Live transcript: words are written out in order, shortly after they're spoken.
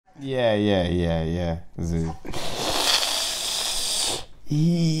Yeah. ZUU.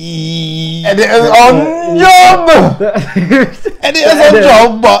 Editor's on job. Editor's on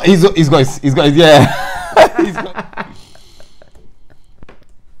job, but he's got his he's got.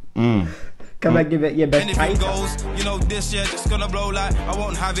 Come and give it your best Hennything try. goes, you know this year just gonna blow like I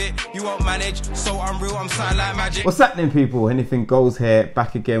won't have it, you won't manage, so I'm real, I'm silent like magic. What's happening, people? Hennything Goes here,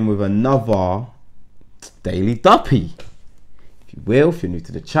 back again with another daily Duppy. If you will, if you're new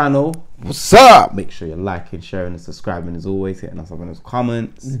to the channel, what's up? Make sure you're liking, sharing, and subscribing as always, hitting us up in those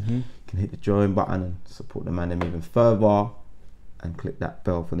comments. You can hit the join button and support the man even further, and click that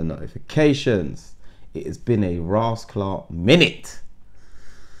bell for the notifications. It has been a rascal minute.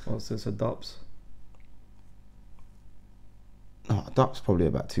 What's this, a Dups? Oh, Dupp's probably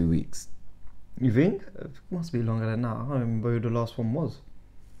about 2 weeks. You think? It must be longer than that. I don't remember who the last one was.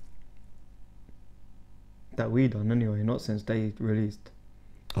 That we done anyway, not since they released.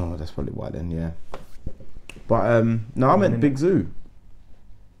 Oh, that's probably why then, yeah. But no, I meant Big ZUU.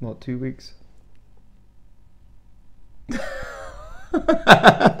 What, 2 weeks?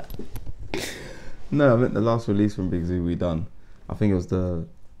 No, I meant the last release from Big ZUU we done. I think it was the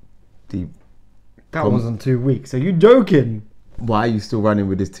That wasn't 2 weeks. Are you joking? Why are you still running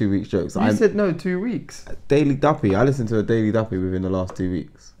with this 2 weeks jokes? You said no, 2 weeks. Daily Duppy. I listened to a Daily Duppy within the last 2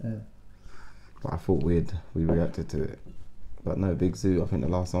 weeks. Yeah. But I thought we reacted to it. But no, Big ZUU. I think the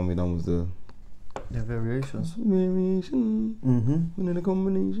last one we done was the variations. variation. In a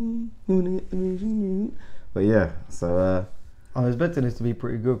combination. But yeah, so I was expecting this to be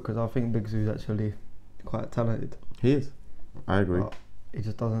pretty good because I think Big ZUU is actually quite talented. he is. I agree. But it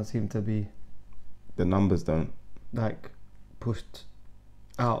just doesn't seem to be The numbers don't. like pushed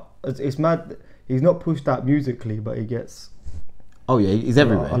out. It's mad. He's not pushed out musically, but he gets Oh yeah, he's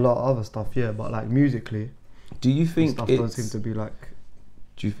everywhere. a lot of other stuff. Yeah, but like musically, Do you think stuff doesn't seem to be like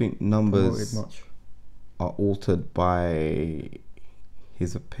Do you think promoted numbers much. are altered by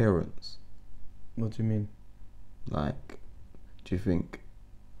his appearance? What do you mean? Like, do you think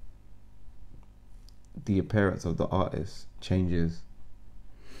the appearance of the artist changes?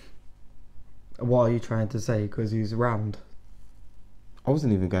 What are you trying to say? Because he's round. I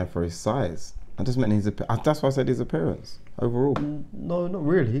wasn't even going for his size. I just meant his appearance. That's why I said his appearance overall. No, not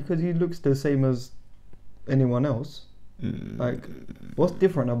really, because he looks the same as anyone else. Like, what's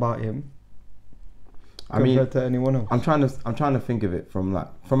different about him compared to anyone else? I'm trying to think of it from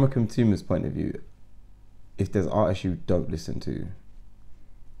a consumer's point of view. If there's artists you don't listen to,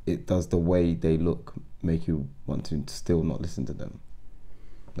 it does the way they look make you want to still not listen to them.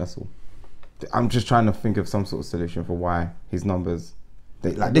 That's all. I'm just trying to think of some sort of solution for why his numbers.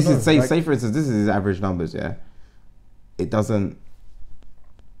 Say for instance, this is his average numbers. Yeah, it doesn't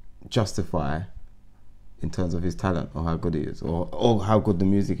justify in terms of his talent or how good he is or how good the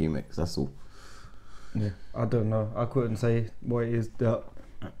music he makes. That's all. Yeah, I don't know. I couldn't say what it is that,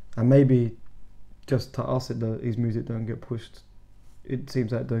 and maybe just to us, his music don't get pushed. It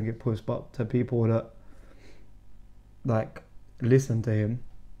seems like it don't get pushed, but to people that like listen to him,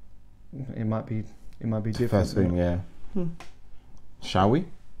 it might be different. First thing, yeah. Shall we?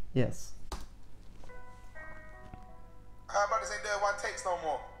 Yes. How about this ain't doing one takes no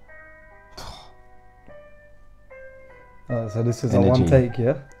more? So this is Energy. a one take,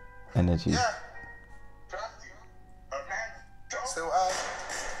 yeah. Energy. Yeah. So I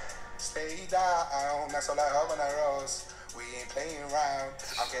stay down. That's all I heard when I rose. We ain't playing around.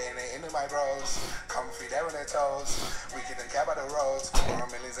 I'm getting it into my bros. Comfy there on their toes. We couldn't care about the roads. We're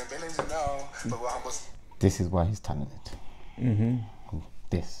on millions and billions, you know. But we're humble. This is why he's talented.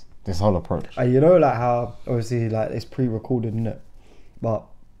 This whole approach. You know, like how obviously like it's pre-recorded, isn't it? But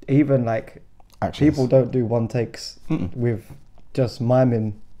even like people don't do one takes with just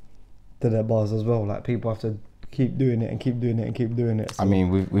miming to their bars as well. Like people have to keep doing it and keep doing it and keep doing it. So I mean,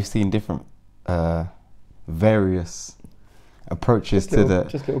 we've seen different various approaches just little, to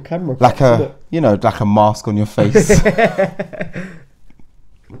just little camera like cuts, like a mask on your face.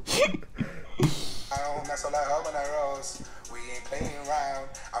 That's all I heard when I rose. We ain't playing around.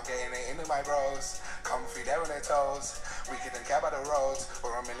 I'm getting it into my bros. Comfy there on their toes. We couldn't care about the roads.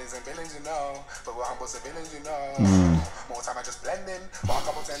 We're on millions and billions, you know. But we're humble civilians, you know. More time I just blend in. But a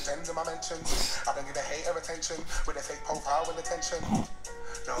couple 10 tens in my mentions. I don't give a hate or attention with a fake profile with attention.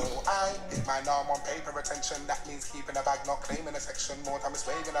 No, I get my norm on paper attention. That means keeping a bag, not claiming a section. More time is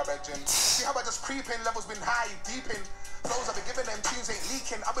waving a region. See how I just creeping, levels been high, deep in. Flows I've been giving them, tunes ain't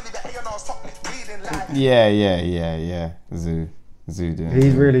leaking. I believe the A&R's top lip bleeding like. Yeah. ZUU doing.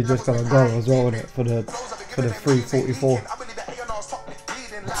 he's really just gonna go as well, isn't it, for the 344. I believe the A&R's top lip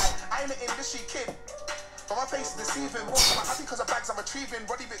bleeding like. I ain't an industry kid. But my face is deceiving. Walk on my happy because of bags I'm retrieving.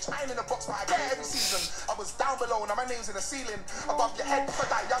 Body bit bitch. I ain't in a box, but I get it every season. I was down below, now my name's in the ceiling. Above your head, for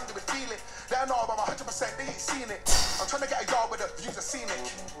that young, they would feel it. They don't know, but I'm 100%, they ain't seen it. I'm trying to get a yard with the views are scenic.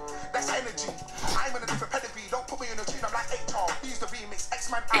 That's energy. I'm in a different pedigree. Don't put me in a tune, I'm like HR. Use the remix,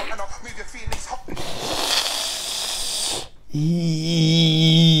 X-Man out, and I'll move your Phoenix.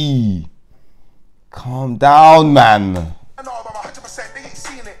 Calm down, man. I know, but I'm 100%, they ain't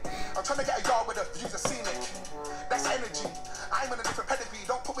seen it. I'm trying to get a yard with the views are scenic. That's energy. I'm in a different pedigree.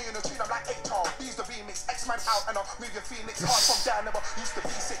 Don't put me in a tune, I'm like HR. Use the remix, X-Man out, and I'll move your Phoenix. Hard from down, never used to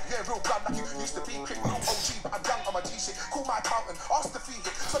be sick. Yeah, real blood like you used to be. Quick, real OG, but I'm young on my G-shit. Call my accountant, ask the fee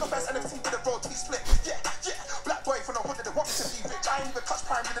hit. So the best NFT with a royalty split. Yeah, yeah. Black boy from the hood, they want me to be rich. I ain't even touch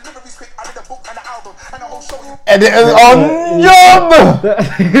prime, the delivery's quick. I did a book and an album, and I'll show you. Editor's on job.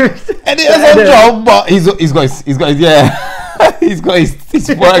 Editor's on job, but he's got his yeah. he's got his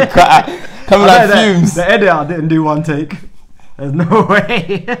work cut out. Coming like fumes. The editor didn't do one take. There's no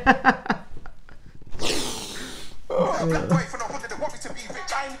way. Black boy from the hood, they want me to be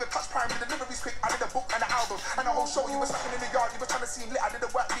rich. I ain't even touch prime, the delivery's quick. I did a book and an album, and I'll show you what's happening in the yard. You were trying to seem lit, I did a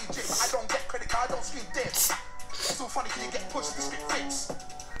work legit, but I don't get credit card, I don't scream dips. It's so funny, can you get pushed, the script fits.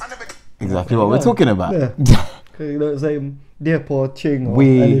 I never. Exactly what we're talking about. Yeah. You don't say dip or ching or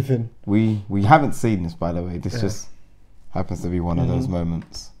anything. We haven't seen this, by the way. This just happens to be one of those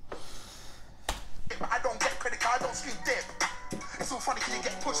moments. I don't get credit card, I don't scream dip. It's so funny, can you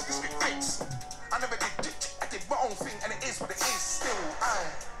get pushed, the script fits. I never did, I did my own thing, and it is what it is. Still, I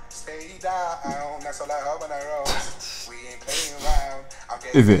stay down. That's all I heard when I rose. We ain't playing around. I'm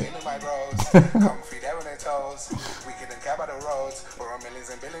getting into my bros. Comfy there on their toes. We couldn't care about the roads. We're on millions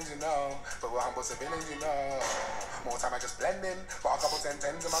and billions, you know. But we're humble civilians, you know. More time I just blend in. Got a couple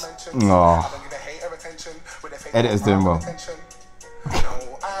 10-10s in my mentions. I don't give a hate or attention. With a fake Editor's doing well.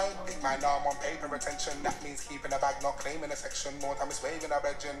 No, I think my norm on paper retention. That means keeping a bag, not claiming a section. More time it's waving a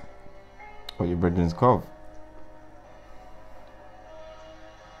bedroom. What, your brethren's cove?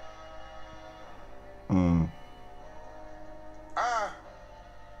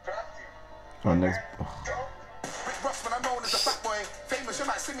 Oh, next. Rick Ross, when I'm known as a fat boy. Famous, you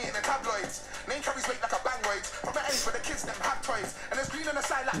might see me in the tabloids. Name carries weight like a bangloid. From the age where the kids them have toys. And there's green on the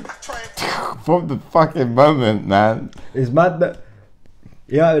side like Patroid. From the fucking moment, man. It's mad that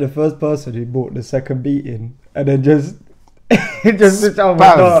you're the first person who bought the second beat in and then just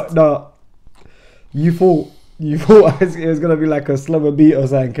no. You thought it was gonna be like a slower beat or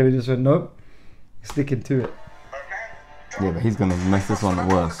something, and he just went nope, sticking to it. Yeah, but he's gonna mess this one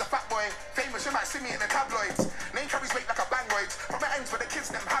worse. Famous, you might see me in the tabloids. Name carries weight like a bangloid. From the ends where the kids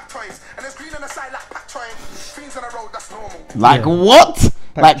them have toys. And there's green on the side like Patroid. Fiends on the road, that's normal. Like what?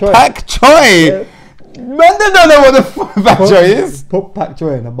 Pak Choi. Pak Choi? Man, they don't know what the fuck Pak Choi is. Put Pak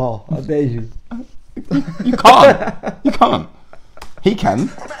Choi in a bar. I dare you. You can't. You can't. He can.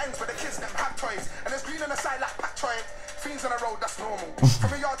 From the ends where the kids them have toys. And there's green on the side like Patroid. Fiends on the road, that's normal.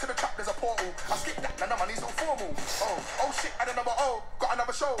 From the yard to the trap, there's a portal. I skip that, now money's all formal. Oh shit, I don't know, got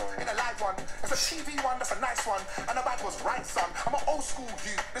another show in a live one. It's a TV one, that's a nice one. And the bag was right, son. I'm an old school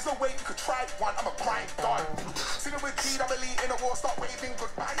youth. There's no way you could try one. I'm a grind done. See me with GWE in the war, start waving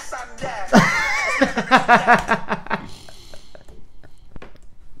goodbye, son. Yeah.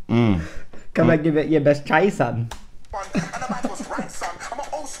 Can I give it your best try, son? And the bag was right, son. I'm an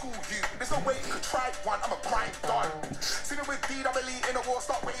old school youth. There's no way you could try one. I'm a grind done. See me with DWE in the war,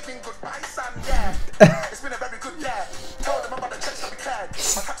 start waving goodbye, son. Yeah. It's been a very good year. Told them about the checks that we cleared.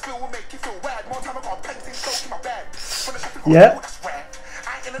 My tax bill will make you feel weird. More time I got painting soaked in my bed. From the traffic that's rare.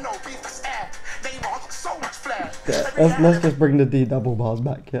 I ain't in a no beef, that's air. Neymar got so much flair. Let's just bring the D double bars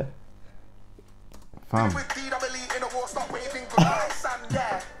back, yeah. Fam. With DWE in the war, start waving goodbye, son.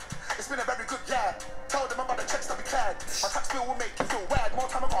 Yeah. It's been a very good year. Told them about the checks that we cleared. My tax bill will make you feel weird. More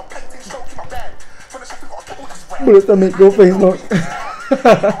time I got painting soaked in my bed. From the traffic got that's rare. Bullets that make your face look.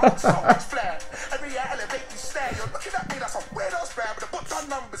 So much flair. Every year elevate you stare. You're looking at me like some weirdos rare, but the book done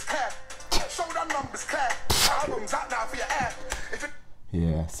numbers clear. Show done numbers clear. Albums out now for your air. If it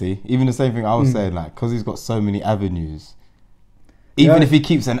Yeah, see? Even the same thing I was saying, like, because he's got so many avenues, even if he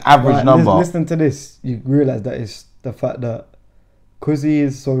keeps an average number. Listen to this, you realise that it's the fact that because he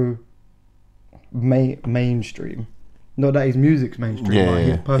is so mainstream, not that his music's mainstream, but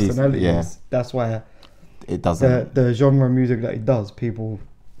his personality is, that's why it doesn't. The genre of music that he does, people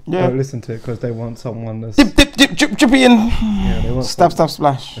don't listen to it because they want someone that's drippy and they want stab,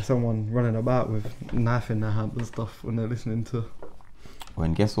 splash. Someone running about with knife in their hand and stuff when they're listening to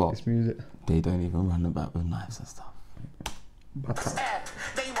When guess what? this music. They don't even run about with knives and stuff.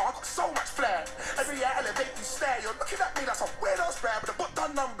 Neymar got so much flair. Every year elevate you stare. You're looking at me like some weirdos rare, but the book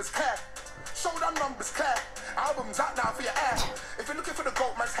done numbers clear. Show done numbers clear. Albums out now for your air. If you're looking for the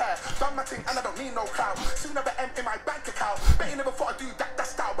goat man's hair, done my thing and I don't need no clout. Soon have an M in my bank account. Bet you never thought I'd do that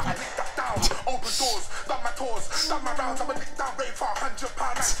style, but I licked that down. Open doors, done my tours, done my rounds. I'm a lick down rate for £100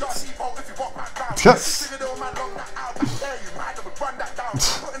 like last Evo if you walk back down. Figure the man long that out, back there you mad, I would run that down.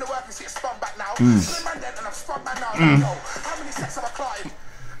 Put in the work and see it spun back now. Spin man then and I'm spun back now. Yo, how many sets have I clotted?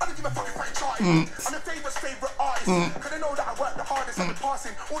 I don't give a fuck if I try. I'm the favourite artist. Cause they know that I work the hardest. I've been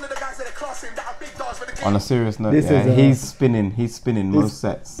passing all of the guys that are classing that are big dogs for the game. On a serious note, This yeah, is, he's spinning most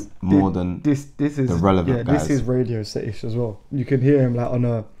sets more than this is the relevant guys. This is radio setish as well. You can hear him like on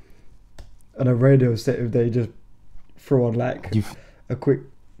a radio set if they just throw on like a quick,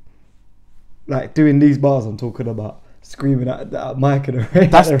 like doing these bars I'm talking about, screaming at that mic and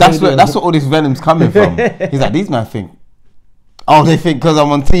that's where all this venom's coming from. He's like, these men think, oh, they think because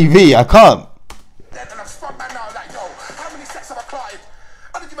I'm on TV I can't. And I'm spun back now like, yo, how many sets have I clotted?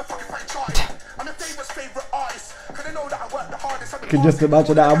 I don't give a fuck if I try. I'm the favourite artist. Cause they know that I work the hardest. You can just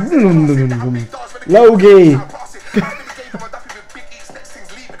imagine that. Logie.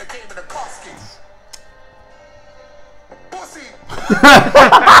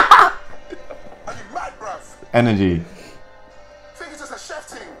 Are you mad, bruv? Energy. Think it's just a chef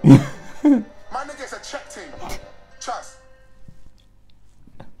thing. My nigga's a check thing. Trust.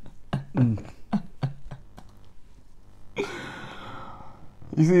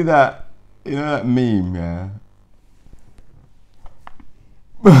 You see that? You know that meme, yeah?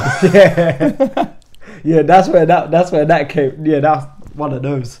 Yeah, that's where that came. Yeah, that's one of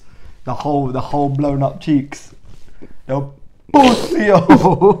those. The whole blown up cheeks. The pussy.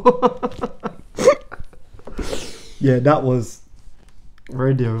 Yeah, that was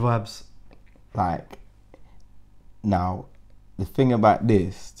radio vibes. Like, now, the thing about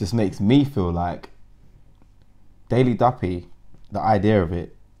this just makes me feel like Daily Duppy, the idea of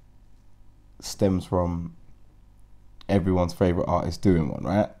it stems from everyone's favourite artist doing one,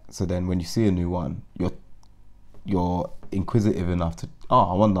 right? So then when you see a new one, you're inquisitive enough to,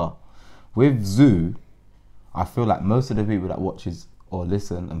 I wonder. With ZUU, I feel like most of the people that watches or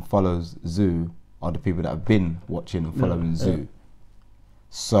listen and follows ZUU are the people that have been watching and following ZUU. Yeah.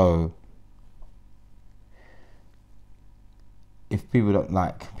 So if people that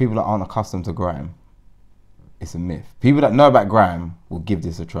aren't accustomed to grime, it's a myth. People that know about grime will give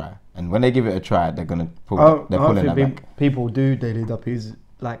this a try, and when they give it a try, they're gonna pulling that back. People do Daily Duppies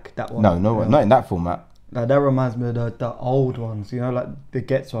like that one. No, not in that format. Like that reminds me of the old ones, you know, like the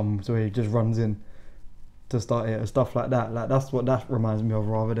Gets ones where he just runs in to start it and stuff like that. Like that's what that reminds me of,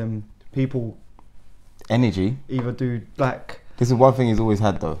 rather than people energy. Either do like, this is one thing he's always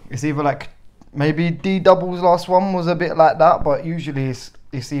had though. It's either like maybe D Double's last one was a bit like that, but usually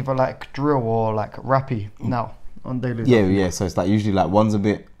it's either like drill or like rappy now on Daily. Yeah. So it's like usually like one's a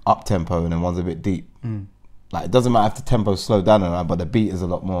bit up tempo and then one's a bit deep. Like it doesn't matter if the tempo's slowed down or not, but the beat is a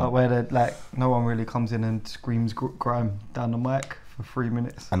lot more. Like where like no one really comes in and screams grime down the mic for 3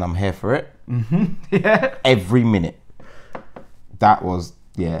 minutes. And I'm here for it. Yeah. Every minute. That was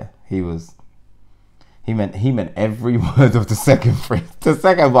He meant every word of the second phrase. The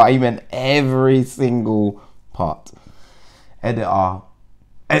second part, he meant every single part. Editor,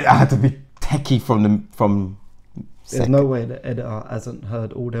 it had to be techie from. There's no way the editor hasn't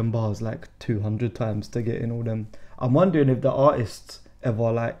heard all them bars like 200 times to get in all them. I'm wondering if the artists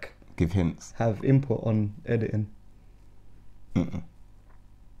ever like give hints, have input on editing. I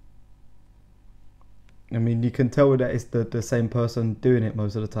mean, you can tell that it's the same person doing it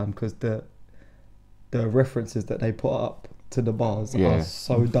most of the time, because the references that they put up to the bars are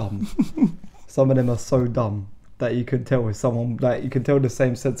so dumb. Some of them are so dumb that you can tell with someone, like you can tell the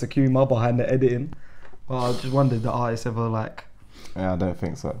same sense of humour behind the editing. Well, I just wondered the artists ever like. Yeah, I don't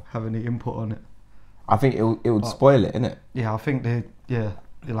think so. Have any input on it? I think it would spoil it, innit? Yeah, I think they're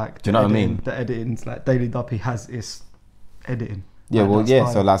like. Do you know what I mean? The editing's like Daily Duppy has its editing. Yeah, well, yeah.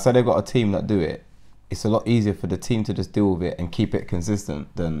 So they've got a team that do it. It's a lot easier for the team to just deal with it and keep it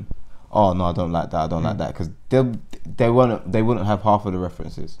consistent than, oh no, I don't like that. I don't like that, because they wouldn't have half of the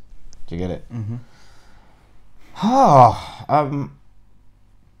references. Do you get it?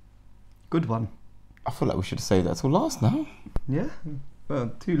 Good one. I feel like we should have saved that till last now. Yeah,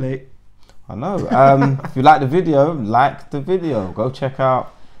 well, too late. I know. If you like the video, Go check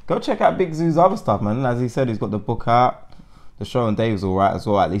out Big ZUU's other stuff, man. As he said, he's got the book out. The show on Dave's all right as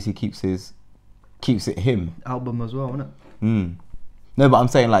well. At least he keeps it him. Album as well, isn't it? No, but I'm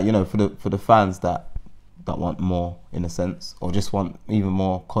saying, like, you know, for the fans that want more, in a sense, or just want even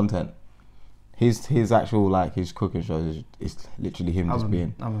more content. His actual, like, his cooking show is literally him just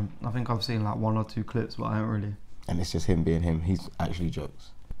being. I think I've seen like 1 or 2 clips, but I haven't really. And it's just him being him. He's actually jokes.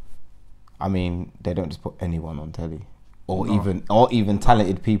 I mean, they don't just put anyone on telly. or even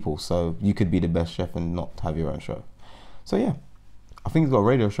talented people. So you could be the best chef and not have your own show. So yeah, I think he's got a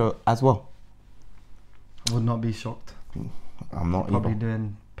radio show as well. I would not be shocked. I'm not Probably either.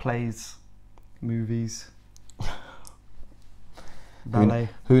 doing plays, movies, ballet.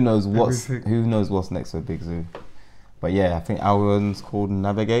 Who knows what's everything. who knows what's next for Big ZUU. But yeah, I think our one's called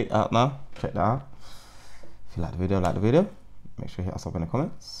Navigate out now. Check that out. If you like the video, make sure you hit us up in the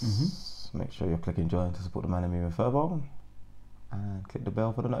comments. Make sure you're clicking join to support the man and moving further, and click the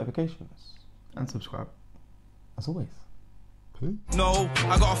bell for the notifications. And subscribe. As always. No,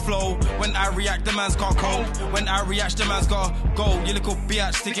 I got a flow. When I react, the man's got cold. When I react, the man's got go. You little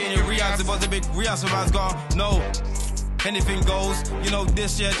biatch, stick it in your Riaz. It was a big Riaz, so man's got no. Anything goes. You know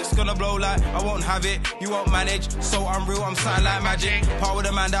this year just gonna blow like I won't have it. You won't manage. So I'm real, I'm silent like magic. Part with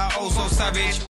a man that oh so savage.